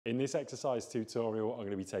In this exercise tutorial, I'm going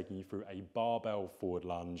to be taking you through a barbell forward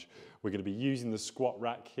lunge. We're going to be using the squat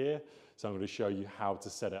rack here, so I'm going to show you how to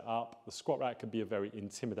set it up. The squat rack can be a very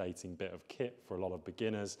intimidating bit of kit for a lot of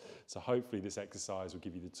beginners, so hopefully this exercise will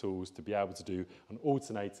give you the tools to be able to do an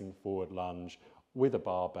alternating forward lunge with a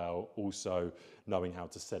barbell, also knowing how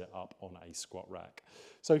to set it up on a squat rack.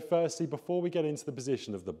 So firstly, before we get into the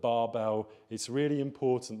position of the barbell, it's really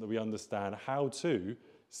important that we understand how to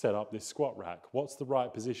set up this squat rack. What's the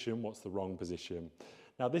right position? What's the wrong position?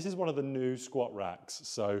 Now, this is one of the new squat racks.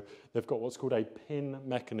 So they've got what's called a pin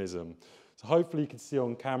mechanism. So hopefully you can see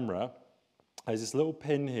on camera, there's this little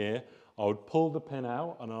pin here. I would pull the pin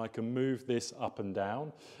out and I can move this up and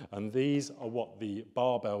down. And these are what the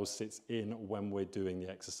barbell sits in when we're doing the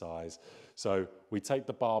exercise. So we take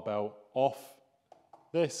the barbell off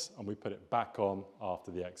this and we put it back on after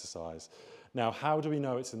the exercise. Now, how do we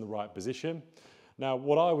know it's in the right position? Now,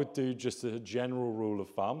 what I would do, just as a general rule of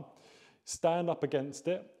thumb, stand up against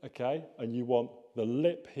it, okay? And you want the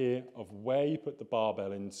lip here of where you put the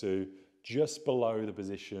barbell into just below the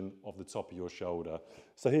position of the top of your shoulder.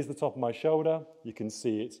 So here's the top of my shoulder. You can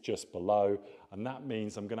see it's just below, and that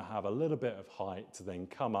means I'm gonna have a little bit of height to then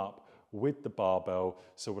come up with the barbell.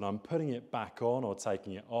 So when I'm putting it back on or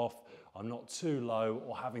taking it off, I'm not too low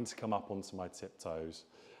or having to come up onto my tiptoes.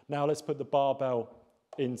 Now let's put the barbell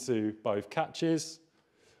into both catches.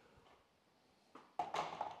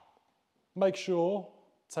 Make sure,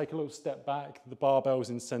 take a little step back, the barbell's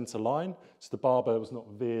in center line, so the barbell's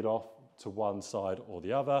not veered off to one side or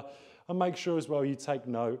the other. And make sure as well you take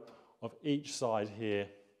note of each side here,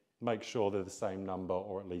 make sure they're the same number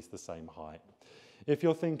or at least the same height. If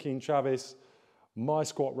you're thinking, Travis, my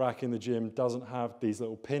squat rack in the gym doesn't have these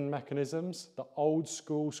little pin mechanisms, the old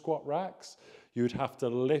school squat racks, you would have to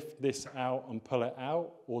lift this out and pull it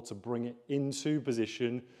out, or to bring it into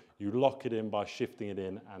position, you lock it in by shifting it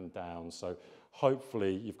in and down. So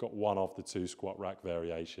hopefully you've got one of the two squat rack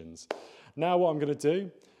variations. Now what I'm going to do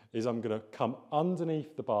is I'm going to come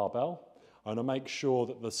underneath the barbell. I'm going to make sure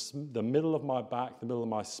that the middle of my back, the middle of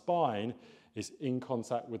my spine is in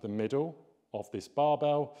contact with the middle of this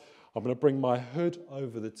barbell. I'm going to bring my hood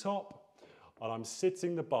over the top, and I'm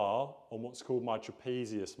sitting the bar on what's called my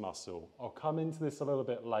trapezius muscle. I'll come into this a little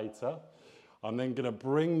bit later. I'm then going to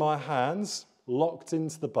bring my hands locked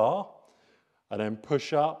into the bar and then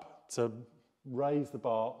push up to raise the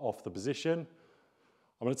bar off the position.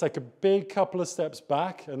 I'm going to take a big couple of steps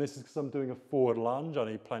back, and this is because I'm doing a forward lunge. I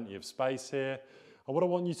need plenty of space here. And what I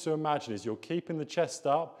want you to imagine is you're keeping the chest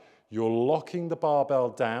up, you're locking the barbell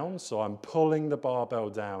down, so I'm pulling the barbell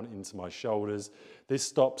down into my shoulders. This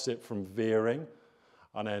stops it from veering,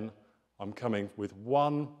 and then I'm coming with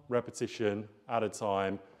one repetition at a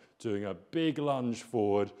time, doing a big lunge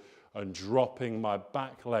forward and dropping my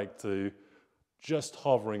back leg to just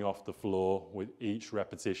hovering off the floor with each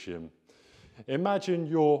repetition. Imagine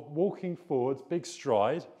you're walking forwards, big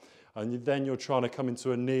stride, and then you're trying to come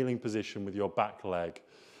into a kneeling position with your back leg.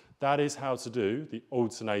 That is how to do the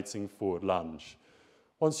alternating forward lunge.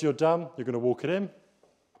 Once you're done, you're going to walk it in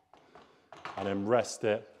and then rest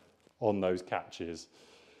it on those catches.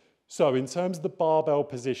 So in terms of the barbell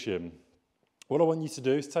position, what I want you to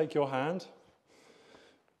do is take your hand,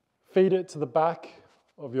 feed it to the back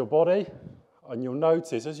of your body, and you'll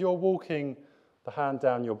notice as you're walking the hand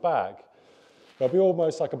down your back, there'll be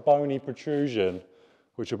almost like a bony protrusion,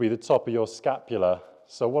 which will be the top of your scapula.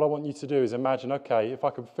 So what I want you to do is imagine, okay, if I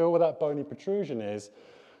can feel where that bony protrusion is,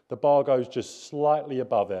 the bar goes just slightly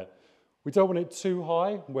above it. We don't want it too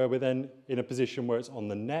high, where we're then in a position where it's on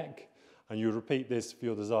the neck, and you repeat this for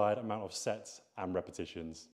your desired amount of sets and repetitions.